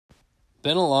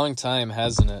Been a long time,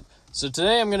 hasn't it? So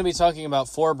today I'm going to be talking about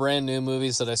 4 brand new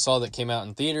movies that I saw that came out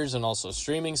in theaters and also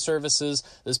streaming services.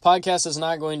 This podcast is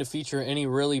not going to feature any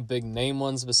really big name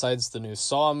ones besides the new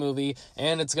Saw movie,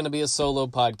 and it's going to be a solo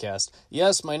podcast.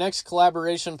 Yes, my next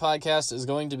collaboration podcast is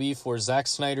going to be for Zack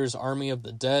Snyder's Army of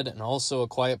the Dead and also A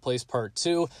Quiet Place Part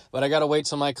 2, but I gotta wait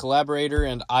till my collaborator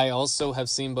and I also have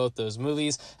seen both those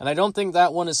movies, and I don't think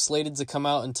that one is slated to come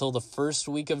out until the first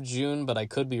week of June, but I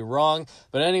could be wrong.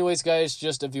 But anyways, guys,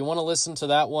 just if you want to listen to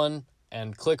that one,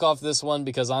 and click off this one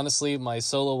because honestly, my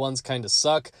solo ones kind of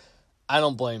suck, I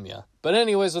don't blame you. But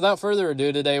anyways, without further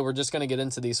ado, today we're just going to get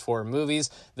into these 4 movies.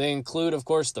 They include, of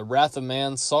course, The Wrath of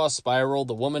Man, Saw Spiral,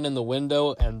 The Woman in the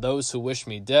Window, and Those Who Wish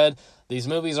Me Dead. These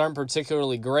movies aren't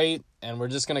particularly great, and we're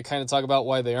just going to kind of talk about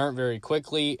why they aren't very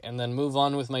quickly, and then move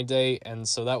on with my day, and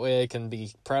so that way I can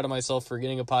be proud of myself for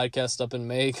getting a podcast up in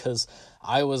May, because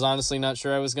I was honestly not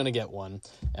sure I was going to get one.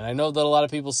 And I know that a lot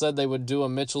of people said they would do a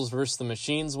Mitchells vs. the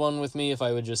Machines one with me if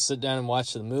I would just sit down and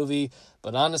watch the movie,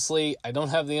 but honestly, I don't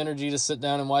have the energy to sit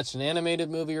down and watch an animated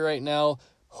movie right now.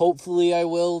 Hopefully I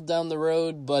will down the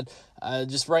road, but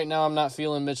just right now I'm not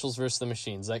feeling Mitchells vs. the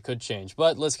Machines. That could change.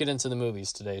 But let's get into the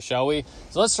movies today, shall we?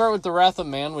 So let's start with The Wrath of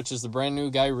Man, which is the brand new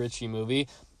Guy Ritchie movie.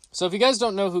 So if you guys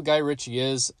don't know who Guy Ritchie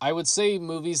is, I would say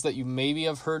movies that you maybe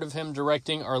have heard of him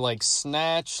directing are like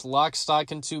Snatch, Lock, Stock,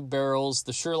 and Two Barrels,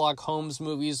 the Sherlock Holmes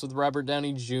movies with Robert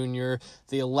Downey Jr.,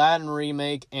 the Aladdin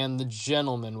remake, and The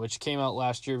Gentleman, which came out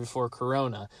last year before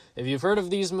Corona. If you've heard of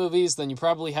these movies, then you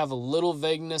probably have a little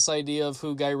vagueness idea of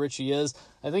who Guy Ritchie is.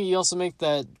 I think he also made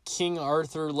that King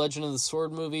Arthur Legend of the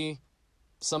Sword movie.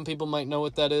 Some people might know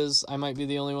what that is. I might be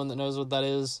the only one that knows what that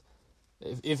is.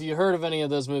 If you heard of any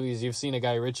of those movies, you've seen a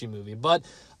Guy Ritchie movie. But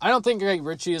I don't think Guy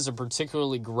Ritchie is a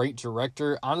particularly great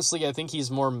director. Honestly, I think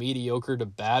he's more mediocre to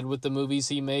bad with the movies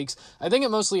he makes. I think it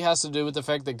mostly has to do with the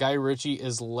fact that Guy Ritchie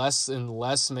is less and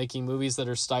less making movies that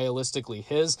are stylistically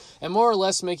his, and more or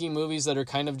less making movies that are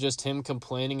kind of just him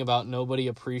complaining about nobody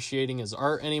appreciating his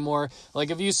art anymore.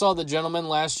 Like, if you saw The Gentleman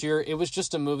last year, it was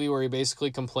just a movie where he basically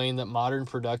complained that modern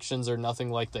productions are nothing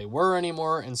like they were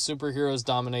anymore, and superheroes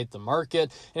dominate the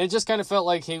market, and it just kind of felt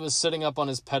like he was sitting up on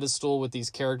his pedestal with these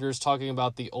characters talking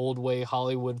about the old way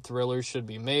Hollywood thrillers should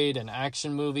be made and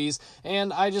action movies,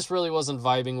 and I just really wasn't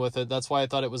vibing with it. That's why I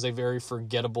thought it was a very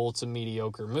forgettable to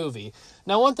mediocre movie.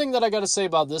 Now, one thing that I gotta say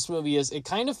about this movie is it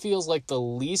kind of feels like the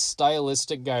least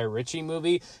stylistic Guy Ritchie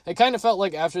movie. It kind of felt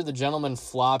like after The Gentleman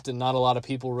flopped and not a lot of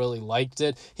people really liked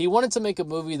it, he wanted to make a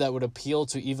movie that would appeal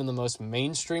to even the most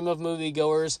mainstream of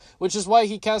moviegoers, which is why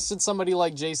he casted somebody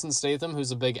like Jason Statham,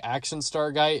 who's a big action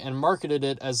star guy, and marketed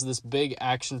it as this big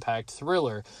action-packed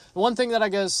thriller. One thing that I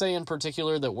gotta say in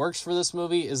particular that works for this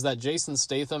movie is that Jason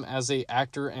Statham as a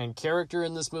actor and character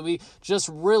in this movie just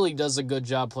really does a good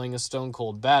job playing a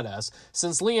stone-cold badass.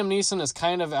 Since Liam Neeson is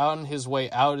kind of on his way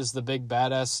out as the big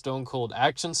badass stone-cold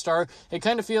action star, it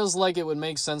kind of feels like it would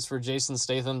make sense for Jason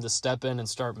Statham to step in and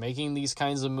start making these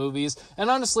kinds of movies, and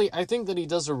honestly, I think that he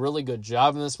does a really good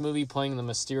job in this movie playing the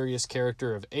mysterious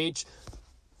character of H.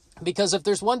 Because if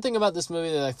there's one thing about this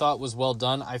movie that I thought was well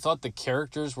done, I thought the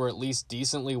characters were at least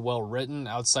decently well written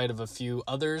outside of a few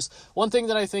others. One thing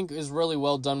that I think is really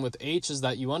well done with H is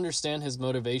that you understand his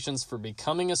motivations for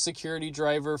becoming a security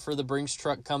driver for the Brinks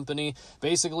Truck Company.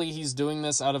 Basically, he's doing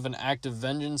this out of an act of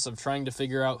vengeance of trying to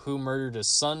figure out who murdered his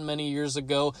son many years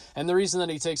ago, and the reason that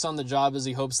he takes on the job is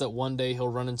he hopes that one day he'll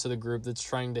run into the group that's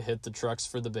trying to hit the trucks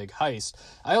for the big heist.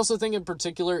 I also think in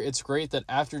particular it's great that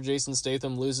after Jason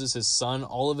Statham loses his son,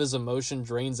 all of his emotion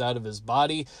drains out of his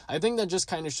body. I think that just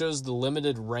kind of shows the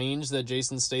limited range that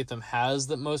Jason Statham has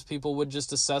that most people would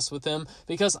just assess with him,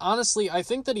 because honestly, I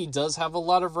think that he does have a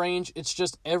lot of range. It's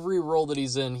just every role that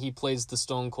he's in, he plays the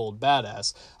stone cold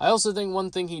badass. I also think one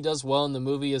thing he does well in the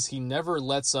movie is he never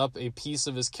lets up a piece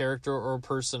of his character or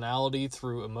personality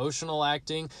through emotional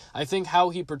acting. I think how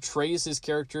he portrays his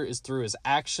character is through his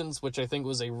actions, which I think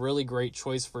was a really great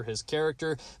choice for his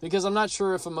character, because I'm not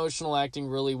sure if emotional acting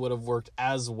really would have worked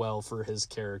as well for his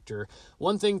character.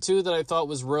 One thing too that I thought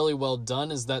was really well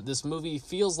done is that this movie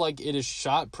feels like it is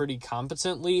shot pretty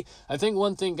competently. I think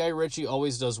one thing Guy Ritchie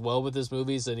always does well with his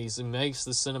movies is he makes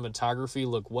the cinematography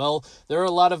look well. There are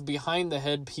a lot of behind the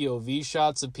head POV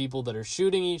shots of people that are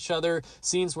shooting each other,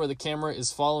 scenes where the camera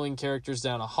is following characters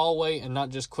down a hallway and not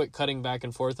just quick cutting back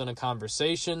and forth in a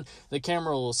conversation. The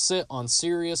camera will sit on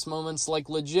serious moments, like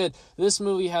legit. This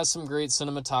movie has some great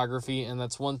cinematography, and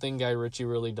that's one thing Guy Ritchie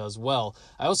really does well.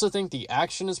 I also think the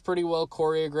action is pretty well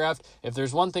choreographed. If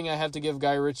there's one thing I have to give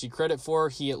Guy Ritchie credit for,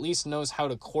 he at least knows how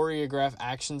to choreograph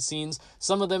action scenes.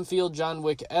 Some of them feel John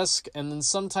Wick-esque, and then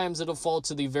sometimes it'll fall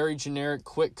to the very generic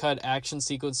quick-cut action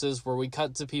sequences where we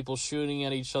cut to people shooting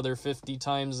at each other 50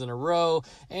 times in a row,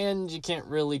 and you can't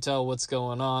really tell what's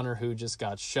going on or who just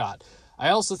got shot. I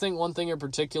also think one thing in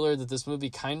particular that this movie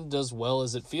kind of does well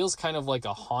is it feels kind of like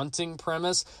a haunting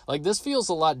premise. Like, this feels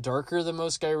a lot darker than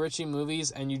most Guy Ritchie movies,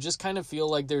 and you just kind of feel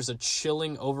like there's a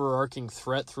chilling, overarching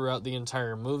threat throughout the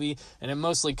entire movie, and it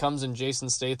mostly comes in Jason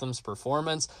Statham's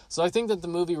performance. So I think that the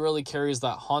movie really carries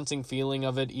that haunting feeling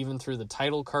of it, even through the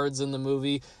title cards in the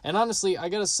movie. And honestly, I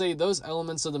gotta say, those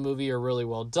elements of the movie are really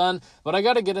well done, but I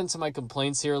gotta get into my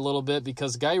complaints here a little bit,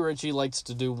 because Guy Ritchie likes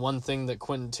to do one thing that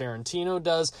Quentin Tarantino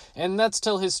does, and that's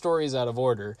tell his stories out of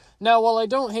order. Now, while I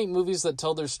don't hate movies that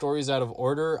tell their stories out of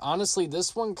order, honestly,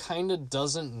 this one kind of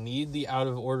doesn't need the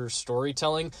out-of-order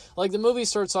storytelling. Like, the movie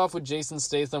starts off with Jason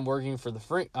Statham working for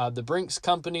the Brinks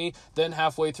Company, then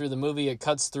halfway through the movie, it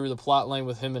cuts through the plot line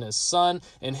with him and his son,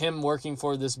 and him working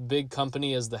for this big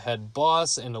company as the head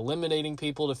boss, and eliminating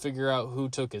people to figure out who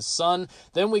took his son.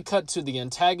 Then we cut to the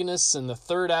antagonists in the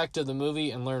third act of the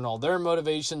movie and learn all their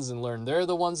motivations and learn they're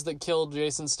the ones that killed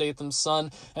Jason Statham's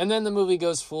son, and then the movie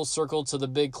goes full circle to the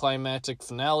big climactic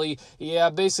finale. Yeah,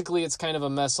 basically it's kind of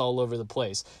a mess all over the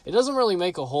place. It doesn't really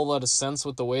make a whole lot of sense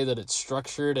with the way that it's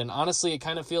structured, and honestly it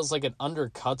kind of feels like it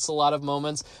undercuts a lot of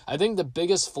moments. I think the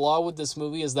biggest flaw with this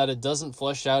movie is that it doesn't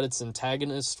flesh out its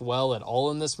antagonist well at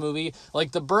all in this movie.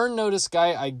 Like, the burn notice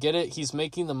guy, I get it, he's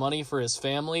making the money for his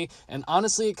family, and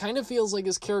honestly it kind of feels like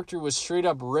his character was straight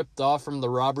up ripped off from the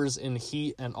robbers in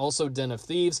Heat and also Den of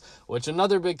Thieves, which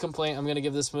another big complaint I'm going to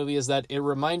give this movie is that it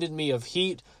reminded me of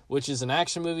Heat, which is an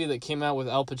action movie that came out with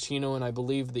Al Pacino in, I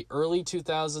believe, the early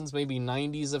 2000s, maybe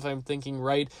 90s if I'm thinking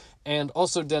right, and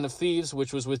also Den of Thieves,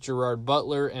 which was with Gerard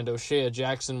Butler and O'Shea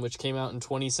Jackson, which came out in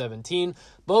 2017.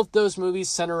 Both those movies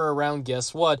center around,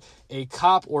 guess what, a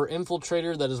cop or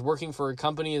infiltrator that is working for a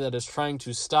company that is trying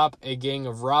to stop a gang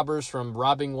of robbers from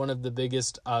robbing one of the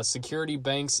biggest security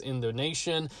banks in the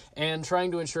nation, and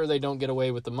trying to ensure they don't get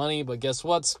away with the money. But guess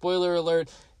what, spoiler alert,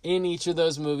 in each of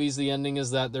those movies, the ending is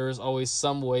that there is always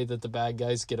some way that the bad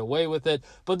guys get away with it,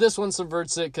 but this one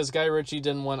subverts it because Guy Ritchie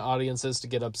didn't want audiences to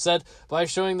get upset by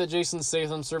showing that Jason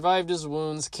Statham survived his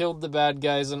wounds, killed the bad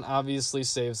guys, and obviously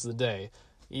saves the day.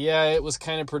 Yeah, it was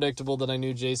kind of predictable that I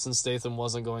knew Jason Statham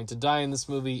wasn't going to die in this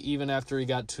movie, even after he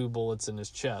got 2 bullets in his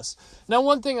chest. Now,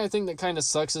 one thing I think that kind of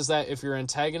sucks is that if your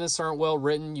antagonists aren't well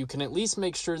written, you can at least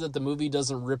make sure that the movie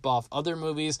doesn't rip off other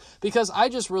movies, because I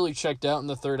just really checked out in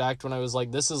the third act when I was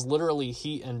like, this is literally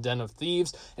Heat and Den of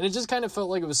Thieves, and it just kind of felt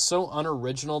like it was so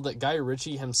unoriginal that Guy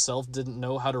Ritchie himself didn't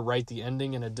know how to write the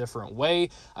ending in a different way.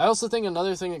 I also think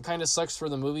another thing that kind of sucks for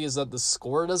the movie is that the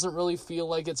score doesn't really feel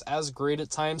like it's as great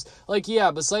at times. Like, yeah,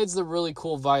 besides the really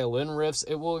cool violin riffs,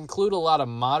 it will include a lot of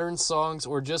modern songs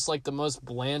or just like the most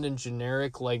bland and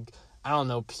generic, like, I don't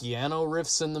know, piano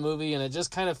riffs in the movie, and it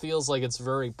just kind of feels like it's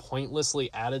very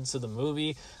pointlessly added to the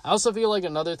movie. I also feel like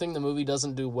another thing the movie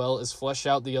doesn't do well is flesh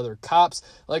out the other cops.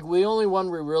 Like, the only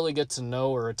one we really get to know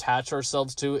or attach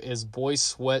ourselves to is Boy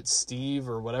Sweat Steve,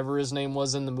 or whatever his name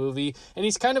was in the movie, and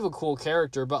he's kind of a cool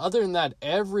character, but other than that,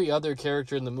 every other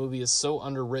character in the movie is so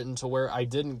underwritten to where I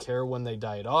didn't care when they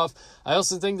died off. I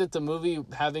also think that the movie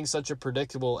having such a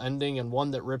predictable ending and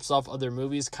one that rips off other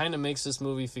movies kind of makes this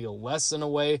movie feel less in a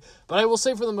way. But I will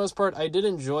say, for the most part, I did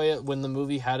enjoy it when the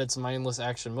movie had its mindless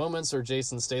action moments or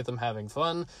Jason Statham having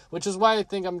fun, which is why I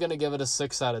think I'm going to give it a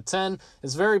 6 out of 10.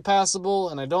 It's very passable,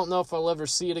 and I don't know if I'll ever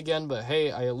see it again, but hey,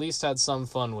 I at least had some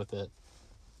fun with it.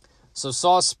 So,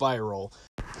 Saw Spiral.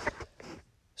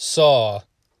 Saw,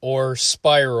 or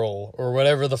Spiral, or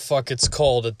whatever the fuck it's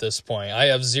called at this point. I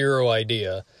have zero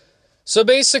idea. So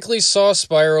basically, Saw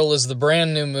Spiral is the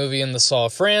brand new movie in the Saw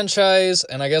franchise,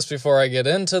 and I guess before I get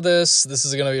into this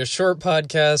is going to be a short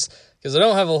podcast, because I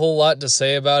don't have a whole lot to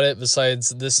say about it,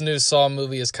 besides this new Saw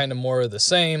movie is kind of more of the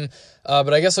same,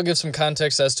 but I guess I'll give some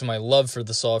context as to my love for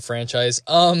the Saw franchise.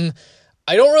 I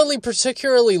don't really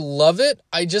particularly love it,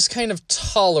 I just kind of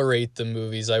tolerate the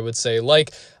movies, I would say.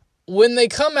 Like, when they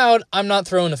come out, I'm not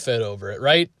throwing a fit over it,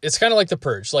 right? It's kind of like The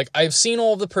Purge. Like, I've seen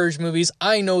all of The Purge movies.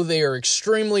 I know they are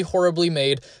extremely horribly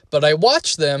made, but I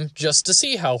watch them just to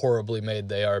see how horribly made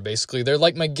they are, basically. They're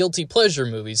like my guilty pleasure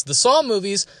movies. The Saw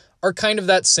movies are kind of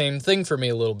that same thing for me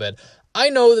a little bit. I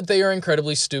know that they are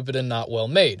incredibly stupid and not well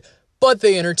made, but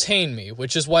they entertain me,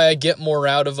 which is why I get more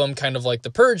out of them, kind of like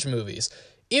The Purge movies.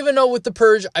 Even though with The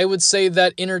Purge, I would say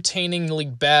that entertainingly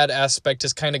bad aspect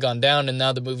has kind of gone down, and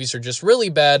now the movies are just really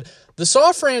bad, the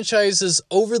Saw franchises,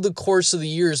 over the course of the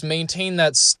years, maintain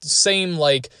that same,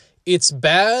 like, it's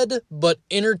bad, but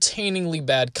entertainingly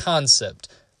bad concept.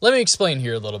 Let me explain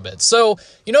here a little bit. So,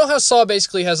 you know how Saw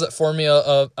basically has that formula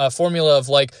of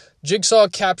like, Jigsaw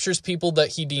captures people that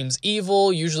he deems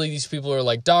evil. Usually these people are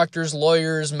like doctors,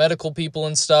 lawyers, medical people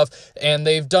and stuff, and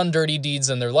they've done dirty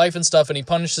deeds in their life and stuff, and he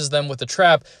punishes them with a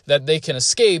trap that they can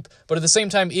escape, but at the same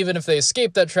time, even if they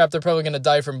escape that trap, they're probably going to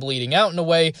die from bleeding out in a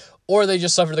way, or they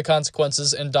just suffer the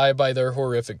consequences and die by their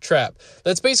horrific trap.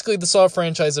 That's basically the Saw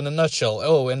franchise in a nutshell.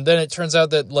 Oh, and then it turns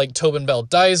out that, like, Tobin Bell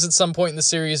dies at some point in the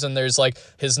series, and there's, like,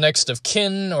 his next of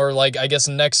kin, or, like, I guess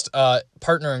next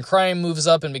partner in crime moves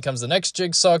up and becomes the next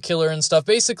Jigsaw killer and stuff.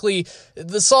 Basically,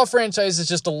 the Saw franchise is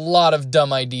just a lot of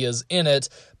dumb ideas in it,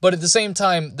 but at the same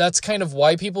time, that's kind of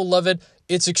why people love it.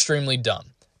 It's extremely dumb.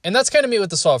 And that's kind of me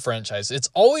with the Saw franchise. It's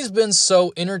always been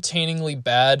so entertainingly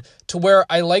bad to where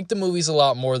I like the movies a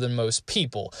lot more than most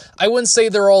people. I wouldn't say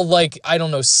they're all like, I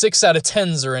don't know, 6 out of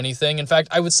 10s or anything. In fact,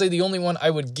 I would say the only one I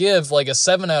would give like a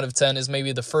 7 out of 10 is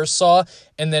maybe the first Saw,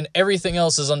 and then everything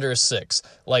else is under a 6.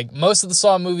 Like, most of the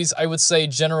Saw movies, I would say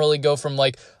generally go from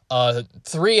like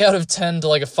 3 out of 10 to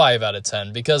like a 5 out of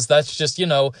 10, because that's just, you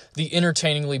know, the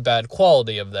entertainingly bad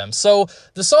quality of them. So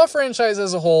the Saw franchise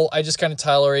as a whole, I just kind of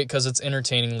tolerate because it's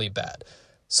entertainingly bad.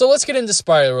 So let's get into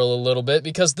Spiral a little bit,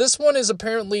 because this one is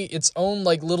apparently its own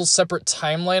like little separate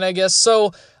timeline, I guess.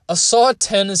 So a Saw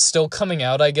 10 is still coming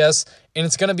out, I guess, and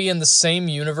it's going to be in the same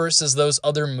universe as those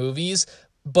other movies.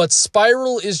 But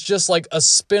Spiral is just like a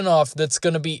spin-off that's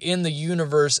going to be in the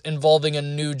universe involving a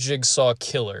new Jigsaw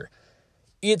killer.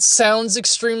 It sounds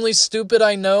extremely stupid,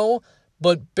 I know,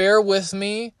 but bear with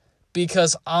me,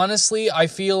 because honestly, I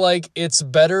feel like it's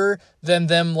better than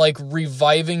them, like,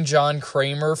 reviving John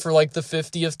Kramer for, like, the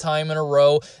 50th time in a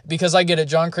row, because I get it,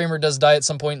 John Kramer does die at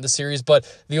some point in the series,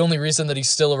 but the only reason that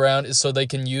he's still around is so they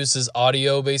can use his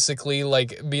audio, basically,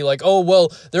 like, be like, oh,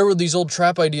 well, there were these old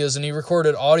trap ideas, and he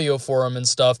recorded audio for them and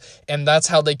stuff, and that's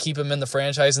how they keep him in the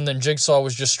franchise, and then Jigsaw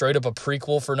was just straight up a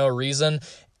prequel for no reason.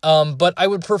 But I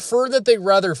would prefer that they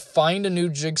rather find a new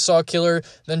Jigsaw killer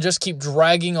than just keep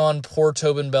dragging on poor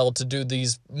Tobin Bell to do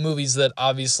these movies that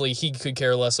obviously he could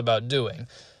care less about doing.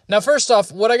 Now, first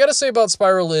off, what I gotta say about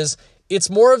Spiral is, it's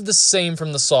more of the same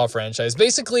from the Saw franchise.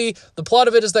 Basically, the plot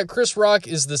of it is that Chris Rock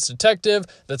is this detective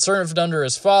that served under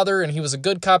his father, and he was a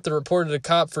good cop that reported a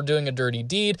cop for doing a dirty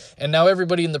deed, and now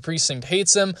everybody in the precinct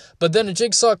hates him. But then a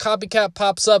Jigsaw copycat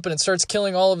pops up, and it starts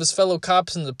killing all of his fellow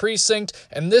cops in the precinct,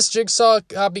 and this Jigsaw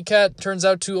copycat turns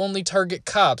out to only target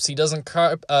cops. He doesn't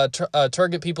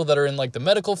target people that are in, like, the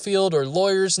medical field, or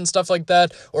lawyers and stuff like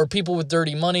that, or people with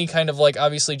dirty money, kind of like,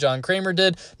 obviously, John Kramer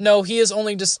did. No, he is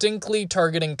only distinctly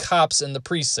targeting cops in the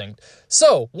precinct.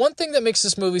 So, one thing that makes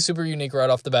this movie super unique right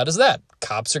off the bat is that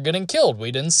cops are getting killed. We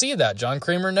didn't see that. John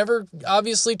Kramer never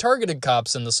obviously targeted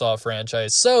cops in the Saw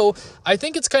franchise. So, I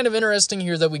think it's kind of interesting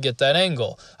here that we get that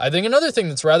angle. I think another thing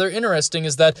that's rather interesting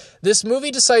is that this movie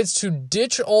decides to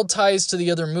ditch all ties to the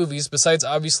other movies, besides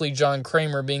obviously John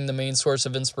Kramer being the main source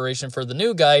of inspiration for the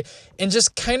new guy, and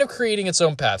just kind of creating its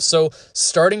own path. So,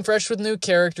 starting fresh with new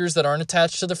characters that aren't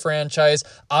attached to the franchise,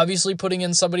 obviously putting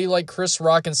in somebody like Chris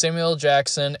Rock and Samuel L.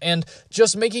 Jackson, and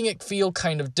just making it feel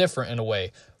kind of different in a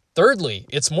way. Thirdly,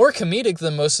 it's more comedic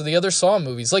than most of the other Saw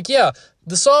movies. Like, yeah,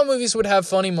 the Saw movies would have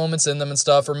funny moments in them and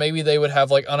stuff, or maybe they would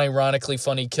have, like, unironically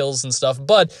funny kills and stuff,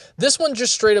 but this one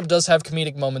just straight up does have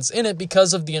comedic moments in it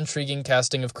because of the intriguing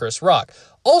casting of Chris Rock.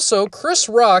 Also, Chris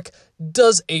Rock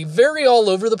does a very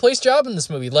all-over-the-place job in this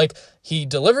movie. Like, he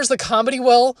delivers the comedy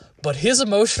well, but his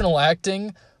emotional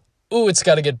acting, ooh, it's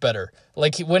got to get better.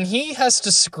 Like, when he has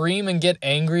to scream and get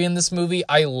angry in this movie,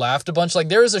 I laughed a bunch. Like,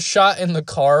 there is a shot in the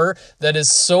car that is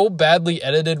so badly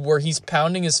edited where he's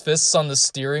pounding his fists on the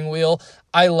steering wheel.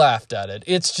 I laughed at it.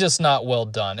 It's just not well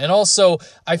done. And also,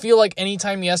 I feel like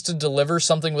anytime he has to deliver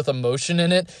something with emotion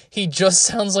in it, he just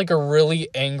sounds like a really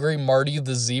angry Marty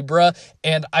the Zebra,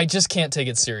 and I just can't take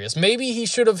it serious. Maybe he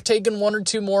should have taken 1 or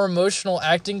 2 more emotional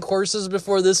acting courses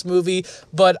before this movie,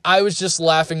 but I was just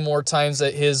laughing more times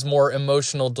at his more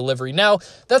emotional delivery. Now,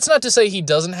 that's not to say he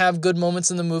doesn't have good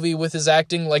moments in the movie with his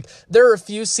acting. Like, there are a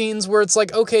few scenes where it's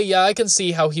like, okay, yeah, I can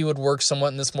see how he would work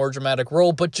somewhat in this more dramatic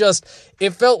role, but just,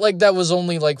 it felt like that was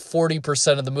only like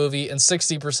 40% of the movie, and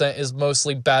 60% is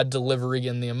mostly bad delivery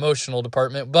in the emotional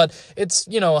department, but it's,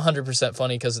 100%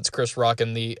 funny because it's Chris Rock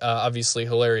in the obviously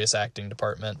hilarious acting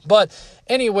department. But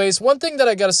anyways, one thing that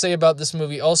I gotta say about this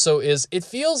movie also is it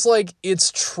feels like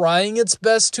it's trying its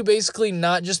best to basically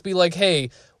not just be like, hey,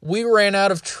 we ran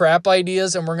out of trap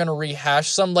ideas and we're gonna rehash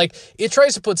some. Like, it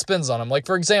tries to put spins on them. Like,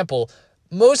 for example,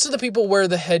 most of the people wear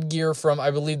the headgear from,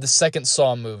 I believe, the second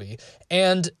Saw movie.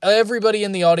 And everybody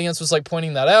in the audience was, like,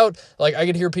 pointing that out. Like, I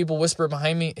could hear people whisper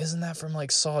behind me, isn't that from,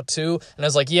 like, Saw 2? And I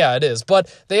was like, yeah, it is.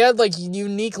 But they had, like,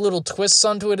 unique little twists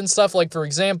onto it and stuff. Like, for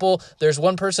example, there's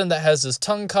one person that has his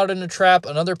tongue caught in a trap,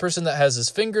 another person that has his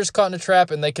fingers caught in a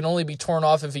trap, and they can only be torn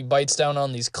off if he bites down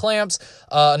on these clamps.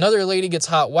 Another lady gets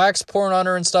hot wax poured on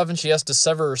her and stuff, and she has to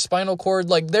sever her spinal cord.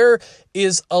 Like, there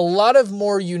is a lot of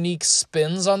more unique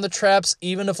spins on the traps,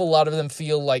 even if a lot of them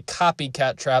feel like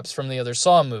copycat traps from the other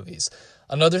Saw movies.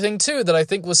 Another thing, too, that I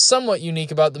think was somewhat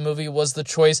unique about the movie was the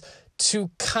choice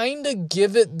to kind of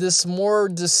give it this more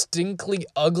distinctly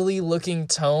ugly-looking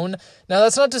tone. Now,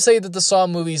 that's not to say that the Saw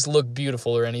movies look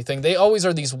beautiful or anything. They always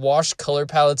are these washed color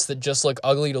palettes that just look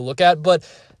ugly to look at, but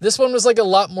this one was like a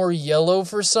lot more yellow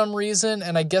for some reason,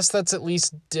 and I guess that's at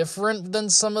least different than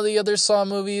some of the other Saw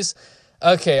movies.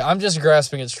 Okay, I'm just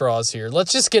grasping at straws here.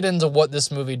 Let's just get into what this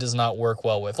movie does not work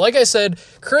well with. Like I said,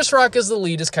 Chris Rock as the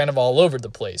lead is kind of all over the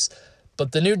place.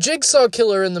 But the new Jigsaw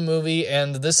killer in the movie,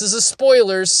 and this is a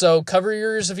spoiler, so cover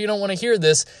your ears if you don't want to hear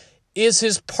this, is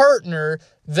his partner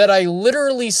that I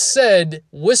literally said,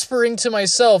 whispering to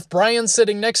myself, Brian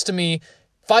sitting next to me,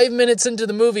 5 minutes into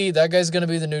the movie, that guy's going to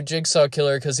be the new Jigsaw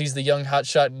killer because he's the young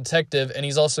hotshot detective, and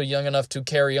he's also young enough to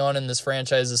carry on in this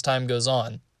franchise as time goes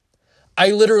on.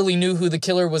 I literally knew who the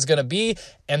killer was going to be,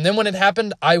 and then when it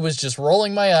happened, I was just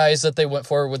rolling my eyes that they went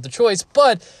forward with the choice,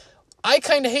 but I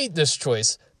kind of hate this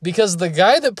choice, because the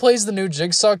guy that plays the new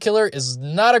Jigsaw killer is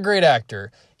not a great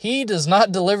actor. He does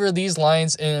not deliver these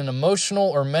lines in an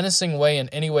emotional or menacing way in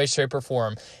any way, shape, or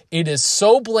form. It is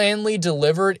so blandly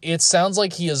delivered, it sounds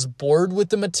like he is bored with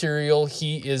the material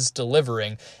he is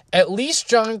delivering. At least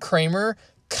John Kramer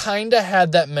kind of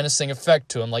had that menacing effect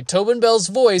to him. Like, Tobin Bell's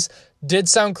voice did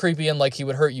sound creepy and like he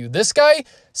would hurt you. This guy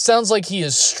sounds like he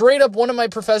is straight up one of my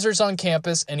professors on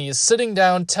campus, and he is sitting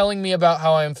down telling me about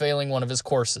how I am failing one of his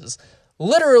courses.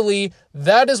 Literally,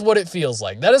 that is what it feels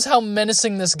like. That is how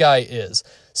menacing this guy is.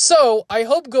 So, I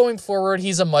hope going forward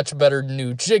he's a much better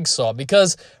new Jigsaw,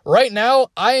 because right now,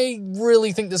 I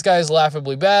really think this guy is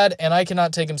laughably bad, and I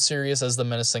cannot take him serious as the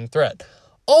menacing threat.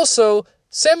 Also,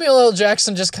 Samuel L.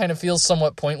 Jackson just kind of feels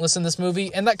somewhat pointless in this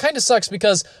movie, and that kind of sucks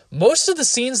because most of the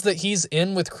scenes that he's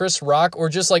in with Chris Rock, or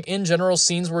just like in general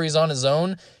scenes where he's on his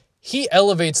own, he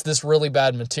elevates this really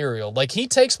bad material. Like, he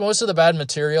takes most of the bad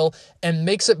material and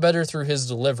makes it better through his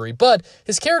delivery, but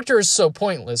his character is so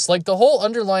pointless. Like, the whole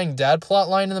underlying dad plot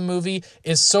line in the movie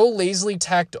is so lazily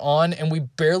tacked on, and we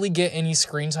barely get any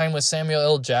screen time with Samuel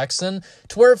L. Jackson,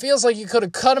 to where it feels like you could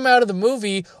have cut him out of the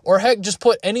movie, or heck, just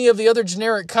put any of the other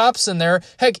generic cops in there,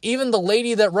 heck, even the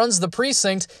lady that runs the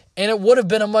precinct, and it would have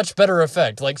been a much better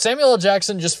effect. Like, Samuel L.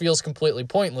 Jackson just feels completely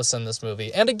pointless in this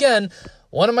movie. And again,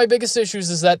 one of my biggest issues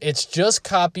is that it's just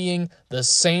copying the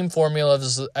same formula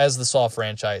as the Saw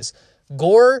franchise.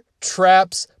 Gore,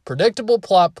 traps, predictable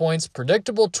plot points,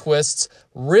 predictable twists,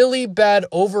 really bad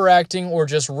overacting or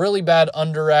just really bad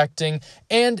underacting,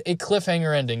 and a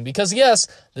cliffhanger ending. Because yes,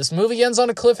 this movie ends on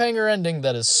a cliffhanger ending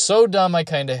that is so dumb I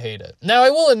kind of hate it. Now, I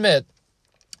will admit,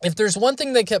 if there's one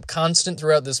thing they kept constant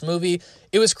throughout this movie,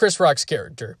 it was Chris Rock's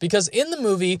character. Because in the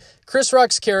movie, Chris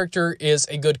Rock's character is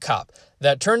a good cop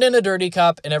that turned in a dirty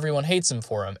cop, and everyone hates him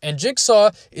for him. And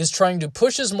Jigsaw is trying to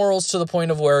push his morals to the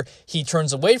point of where he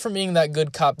turns away from being that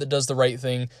good cop that does the right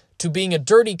thing to being a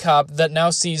dirty cop that now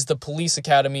sees the police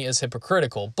academy as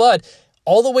hypocritical. But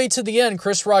all the way to the end,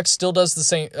 Chris Rock still does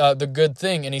the good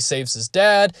thing, and he saves his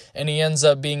dad, and he ends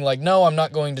up being like, no, I'm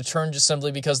not going to turn just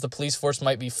simply because the police force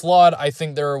might be flawed. I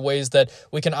think there are ways that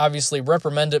we can obviously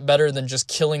reprimand it better than just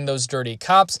killing those dirty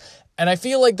cops. And I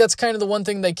feel like that's kind of the one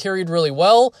thing they carried really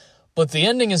well, but the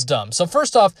ending is dumb. So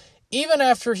first off, even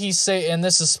after and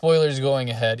this is spoilers going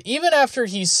ahead, even after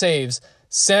he saves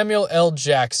Samuel L.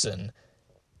 Jackson,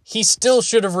 he still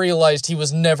should have realized he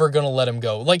was never going to let him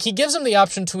go. Like, he gives him the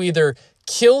option to either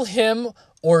kill him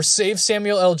or save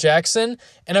Samuel L. Jackson,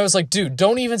 and I was like, dude,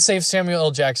 don't even save Samuel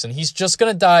L. Jackson. He's just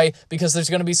going to die because there's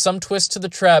going to be some twist to the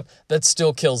trap that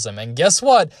still kills him. And guess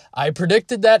what? I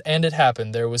predicted that, and it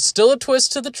happened. There was still a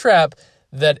twist to the trap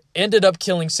that ended up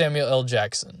killing Samuel L.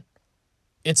 Jackson.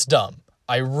 It's dumb.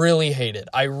 I really hate it.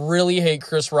 I really hate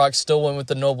Chris Rock still went with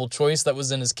the noble choice that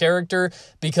was in his character,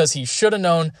 because he should have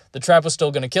known the trap was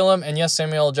still going to kill him. And yes,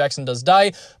 Samuel L. Jackson does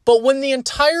die. But when the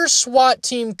entire SWAT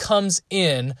team comes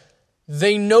in,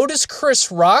 they notice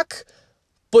Chris Rock,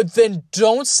 but then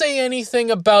don't say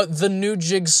anything about the new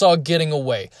Jigsaw getting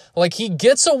away. Like, he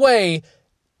gets away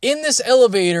in this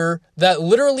elevator that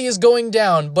literally is going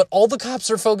down, but all the cops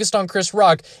are focused on Chris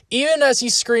Rock, even as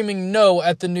he's screaming no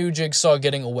at the new Jigsaw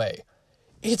getting away.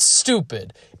 It's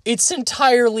stupid. It's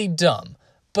entirely dumb.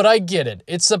 But I get it.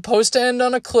 It's supposed to end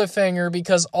on a cliffhanger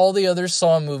because all the other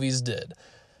Saw movies did.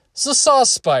 So Saw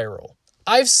Spiral.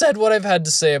 I've said what I've had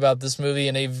to say about this movie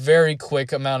in a very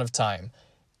quick amount of time.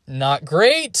 Not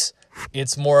great.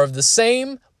 It's more of the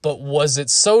same. But was it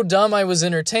so dumb I was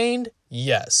entertained?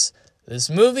 Yes. This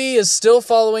movie is still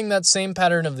following that same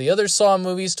pattern of the other Saw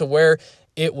movies to where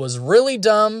it was really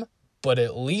dumb, but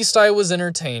at least I was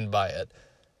entertained by it.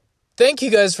 Thank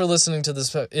you guys for listening to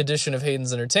this edition of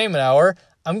Hayden's Entertainment Hour.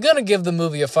 I'm going to give the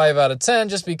movie a 5 out of 10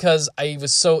 just because I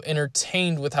was so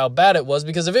entertained with how bad it was.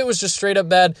 Because if it was just straight up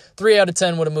bad, 3 out of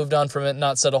 10 would have moved on from it and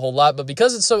not said a whole lot. But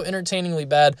because it's so entertainingly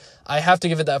bad, I have to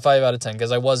give it that 5 out of 10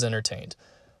 because I was entertained.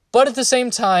 But at the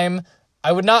same time,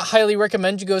 I would not highly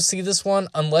recommend you go see this one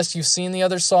unless you've seen the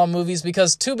other Saw movies.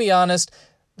 Because to be honest,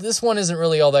 this one isn't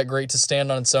really all that great to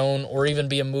stand on its own or even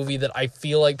be a movie that I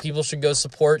feel like people should go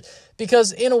support.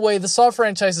 Because in a way, the Saw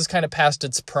franchise is kind of past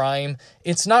its prime.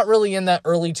 It's not really in that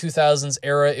early 2000s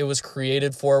era it was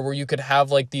created for, where you could have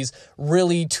like these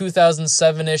really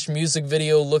 2007-ish music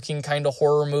video looking kind of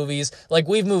horror movies. Like,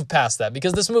 we've moved past that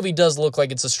because this movie does look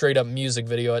like it's a straight up music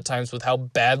video at times with how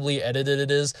badly edited it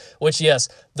is. Which, yes,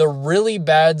 the really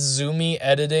bad zoomy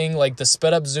editing, like the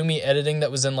sped up zoomy editing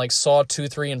that was in like Saw 2,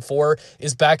 3, and 4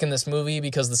 is back in this movie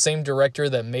because the same director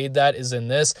that made that is in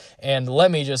this. And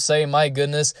let me just say, my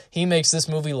goodness, he makes this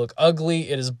movie look ugly.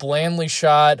 It is blandly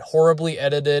shot, horribly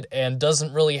edited, and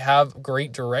doesn't really have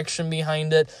great direction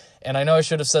behind it. And I know I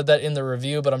should have said that in the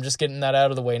review, but I'm just getting that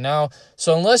out of the way now.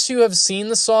 So unless you have seen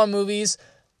the Saw movies,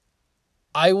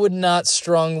 I would not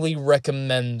strongly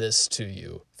recommend this to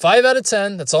you. 5 out of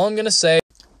 10, that's all I'm going to say.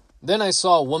 Then I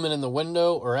saw Woman in the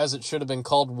Window, or as it should have been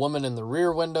called, Woman in the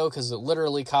Rear Window, because it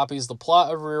literally copies the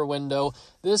plot of Rear Window.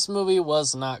 This movie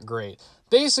was not great.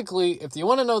 Basically, if you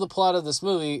want to know the plot of this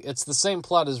movie, it's the same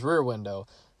plot as Rear Window.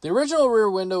 The original Rear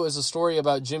Window is a story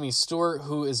about Jimmy Stewart,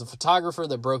 who is a photographer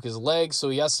that broke his leg, so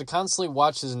he has to constantly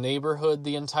watch his neighborhood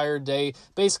the entire day,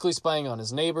 basically spying on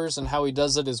his neighbors, and how he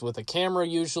does it is with a camera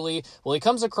usually. Well, he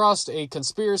comes across a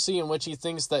conspiracy in which he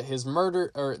thinks that his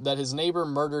neighbor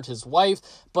murdered his wife,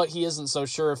 but he isn't so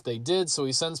sure if they did, so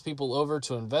he sends people over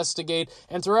to investigate,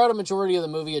 and throughout a majority of the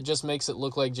movie, it just makes it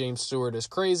look like James Stewart is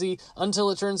crazy,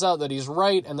 until it turns out that he's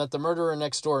right, and that the murderer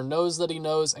next door knows that he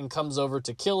knows, and comes over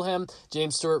to kill him.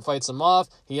 James Stewart fights him off.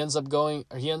 He ends up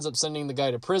sending the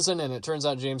guy to prison, and it turns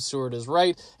out James Stewart is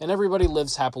right, and everybody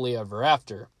lives happily ever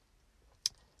after.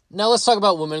 Now let's talk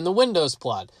about Woman in the Window's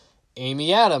plot.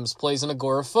 Amy Adams plays an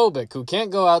agoraphobic who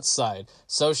can't go outside,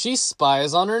 so she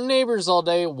spies on her neighbors all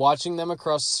day, watching them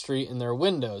across the street in their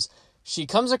windows. She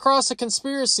comes across a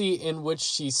conspiracy in which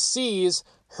she sees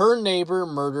her neighbor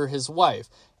murder his wife,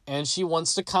 and she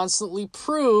wants to constantly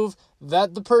prove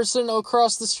that the person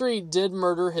across the street did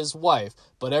murder his wife,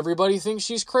 but everybody thinks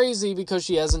she's crazy because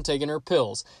she hasn't taken her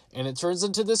pills. And it turns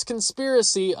into this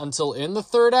conspiracy until in the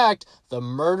third act, the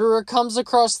murderer comes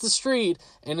across the street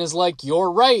and is like,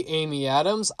 "You're right, Amy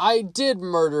Adams, I did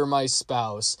murder my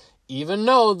spouse." Even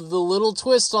though the little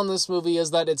twist on this movie is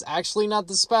that it's actually not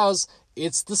the spouse,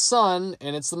 it's the son,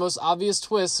 and it's the most obvious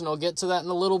twist, and I'll get to that in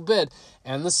a little bit.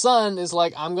 And the son is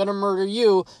like, "I'm gonna murder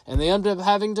you," and they end up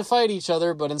having to fight each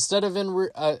other. But instead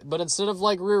of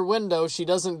like Rear Window, she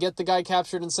doesn't get the guy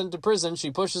captured and sent to prison.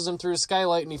 She pushes him through a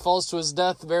skylight, and he falls to his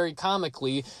death very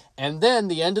comically. And then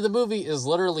the end of the movie is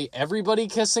literally everybody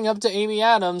kissing up to Amy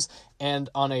Adams, and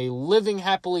on a living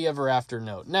happily ever after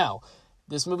note. Now,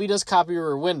 this movie does copy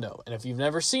Rear Window, and if you've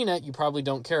never seen it, you probably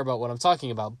don't care about what I'm talking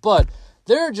about. But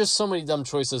there are just so many dumb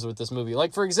choices with this movie.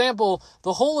 Like, for example,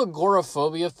 the whole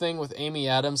agoraphobia thing with Amy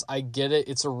Adams, I get it.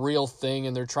 It's a real thing,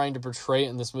 and they're trying to portray it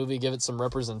in this movie, give it some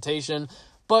representation.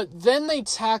 But then they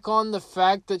tack on the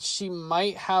fact that she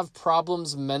might have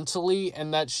problems mentally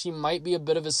and that she might be a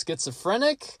bit of a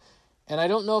schizophrenic. And I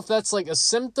don't know if that's like a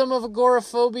symptom of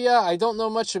agoraphobia. I don't know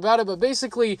much about it, but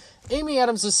basically, Amy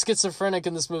Adams is schizophrenic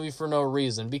in this movie for no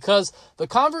reason, because the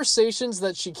conversations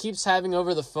that she keeps having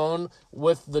over the phone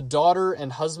with the daughter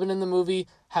and husband in the movie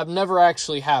have never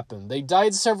actually happened. They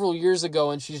died several years ago,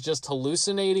 and she's just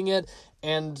hallucinating it,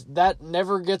 and that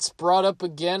never gets brought up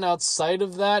again outside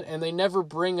of that, and they never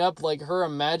bring up like her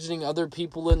imagining other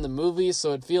people in the movie,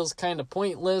 so it feels kind of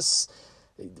pointless.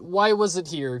 Why was it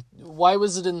here? Why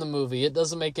was it in the movie? It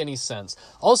doesn't make any sense.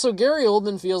 Also, Gary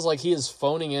Oldman feels like he is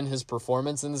phoning in his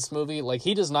performance in this movie. Like,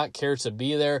 he does not care to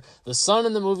be there. The son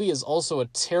in the movie is also a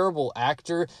terrible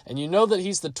actor, and you know that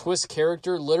he's the twist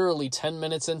character literally 10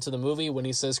 minutes into the movie when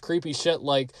he says creepy shit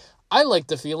like, "I like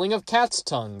the feeling of cats'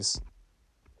 tongues."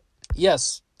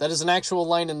 Yes, that is an actual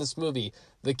line in this movie.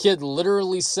 The kid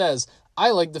literally says,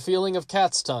 I like the feeling of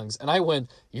cats' tongues. And I went,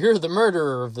 you're the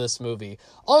murderer of this movie.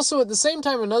 Also, at the same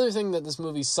time, another thing that this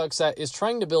movie sucks at is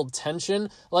trying to build tension.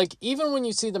 Like, even when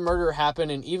you see the murder happen,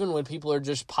 and even when people are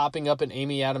just popping up in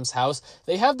Amy Adams' house,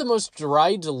 they have the most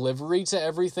dry delivery to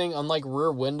everything, unlike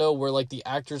Rear Window, where, like, the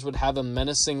actors would have a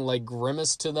menacing, like,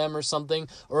 grimace to them or something,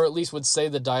 or at least would say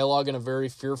the dialogue in a very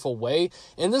fearful way.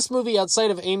 In this movie, outside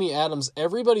of Amy Adams,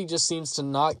 everybody just seems to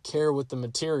not care with the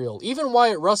material. Even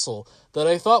Wyatt Russell, that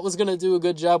I thought was going to do a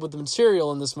good job with the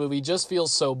material in this movie, just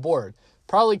feels so bored.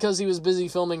 Probably because he was busy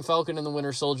filming Falcon and the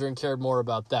Winter Soldier and cared more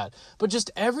about that. But just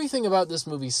everything about this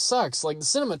movie sucks. Like, the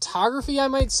cinematography, I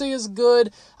might say, is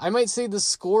good. I might say the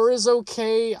score is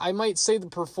okay. I might say the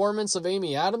performance of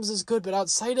Amy Adams is good. But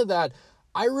outside of that,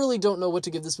 I really don't know what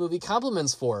to give this movie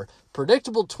compliments for.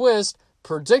 Predictable twist,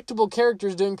 predictable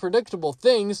characters doing predictable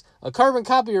things, a carbon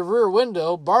copy of Rear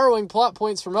Window, borrowing plot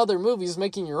points from other movies,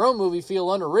 making your own movie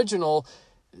feel unoriginal.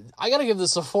 I gotta give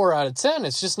this a 4 out of 10.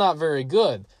 It's just not very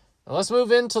good. Now let's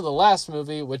move into the last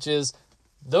movie, which is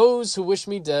Those Who Wish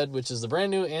Me Dead, which is the brand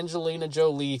new Angelina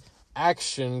Jolie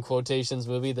action quotations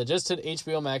movie that just hit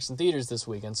HBO Max in theaters this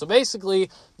weekend. So basically,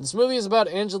 this movie is about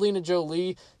Angelina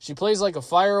Jolie. She plays like a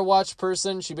fire watch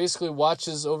person. She basically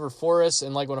watches over forests,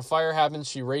 and like when a fire happens,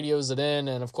 she radios it in,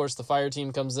 and of course the fire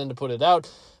team comes in to put it out.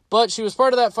 But she was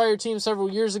part of that fire team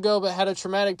several years ago, but had a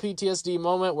traumatic PTSD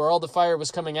moment where all the fire was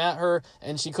coming at her,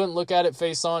 and she couldn't look at it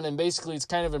face on, and basically it's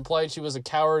kind of implied she was a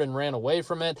coward and ran away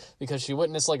from it because she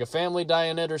witnessed like a family die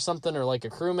in it or something, or like a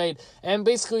crewmate, and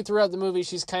basically throughout the movie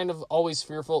she's kind of always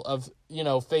fearful of,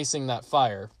 facing that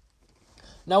fire.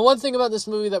 Now, one thing about this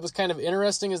movie that was kind of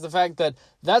interesting is the fact that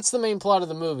that's the main plot of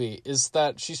the movie, is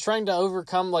that she's trying to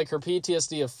overcome, like, her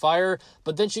PTSD of fire,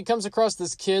 but then she comes across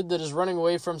this kid that is running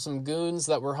away from some goons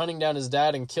that were hunting down his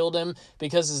dad and killed him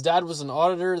because his dad was an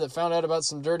auditor that found out about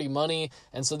some dirty money,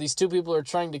 and so these two people are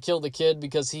trying to kill the kid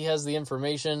because he has the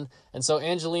information, and so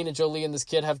Angelina Jolie and this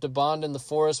kid have to bond in the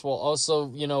forest while also,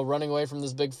 running away from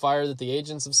this big fire that the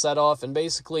agents have set off, and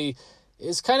basically,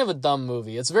 it's kind of a dumb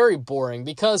movie. It's very boring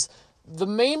because the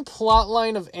main plot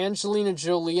line of Angelina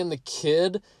Jolie and the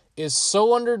kid is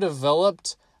so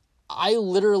underdeveloped, I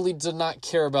literally did not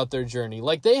care about their journey.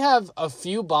 Like, they have a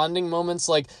few bonding moments,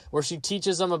 like, where she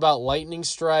teaches them about lightning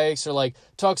strikes, or, like,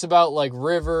 talks about, like,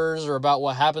 rivers, or about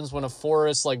what happens when a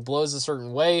forest, like, blows a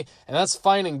certain way, and that's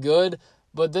fine and good.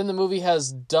 But then the movie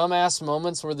has dumbass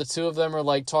moments where the two of them are,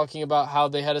 like, talking about how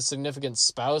they had a significant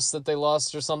spouse that they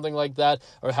lost or something like that,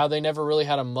 or how they never really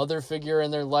had a mother figure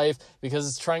in their life because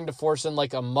it's trying to force in,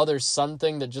 like, a mother-son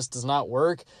thing that just does not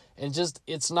work, and just,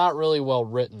 it's not really well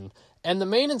written. And the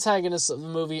main antagonists of the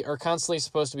movie are constantly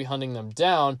supposed to be hunting them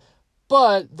down,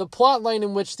 but the plot line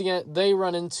in which they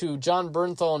run into John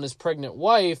Bernthal and his pregnant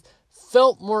wife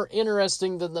felt more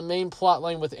interesting than the main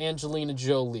plotline with Angelina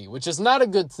Jolie, which is not a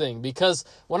good thing, because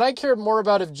when I cared more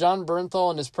about if John Bernthal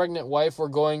and his pregnant wife were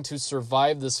going to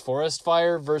survive this forest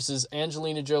fire versus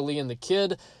Angelina Jolie and the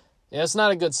kid, it's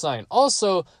not a good sign.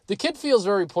 Also, the kid feels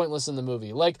very pointless in the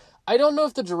movie. Like, I don't know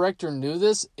if the director knew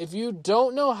this. If you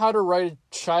don't know how to write a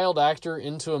child actor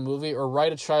into a movie or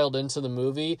write a child into the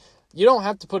movie, you don't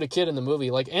have to put a kid in the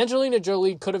movie. Like, Angelina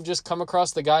Jolie could have just come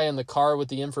across the guy in the car with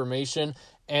the information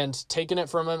and taken it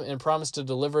from him and promised to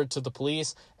deliver it to the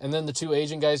police, and then the two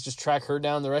agent guys just track her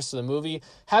down the rest of the movie.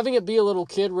 Having it be a little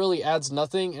kid really adds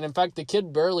nothing, and in fact, the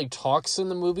kid barely talks in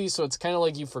the movie, so it's kind of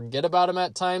like you forget about him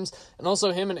at times, and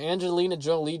also him and Angelina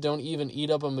Jolie don't even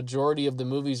eat up a majority of the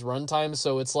movie's runtime,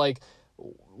 so it's like,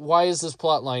 why is this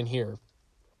plot line here?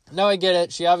 Now I get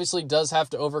it, she obviously does have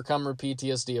to overcome her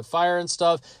PTSD of fire and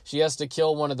stuff. She has to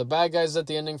kill one of the bad guys at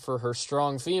the ending for her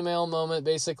strong female moment,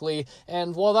 basically.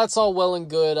 And while that's all well and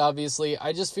good, obviously,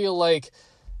 I just feel like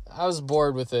I was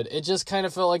bored with it. It just kind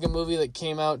of felt like a movie that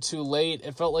came out too late.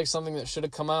 It felt like something that should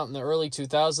have come out in the early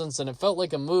 2000s, and it felt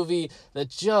like a movie that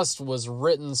just was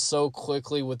written so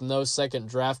quickly with no second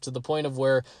draft, to the point of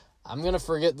where I'm going to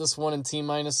forget this one in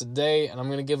T-minus a day, and I'm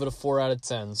going to give it a 4 out of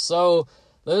 10. So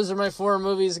those are my 4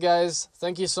 movies, guys.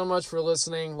 Thank you so much for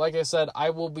listening. Like I said,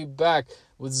 I will be back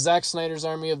with Zack Snyder's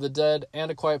Army of the Dead and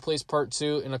A Quiet Place Part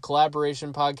 2 in a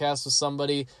collaboration podcast with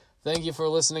somebody. Thank you for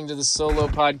listening to this solo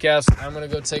podcast. I'm going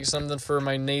to go take something for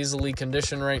my nasally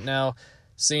condition right now.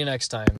 See you next time.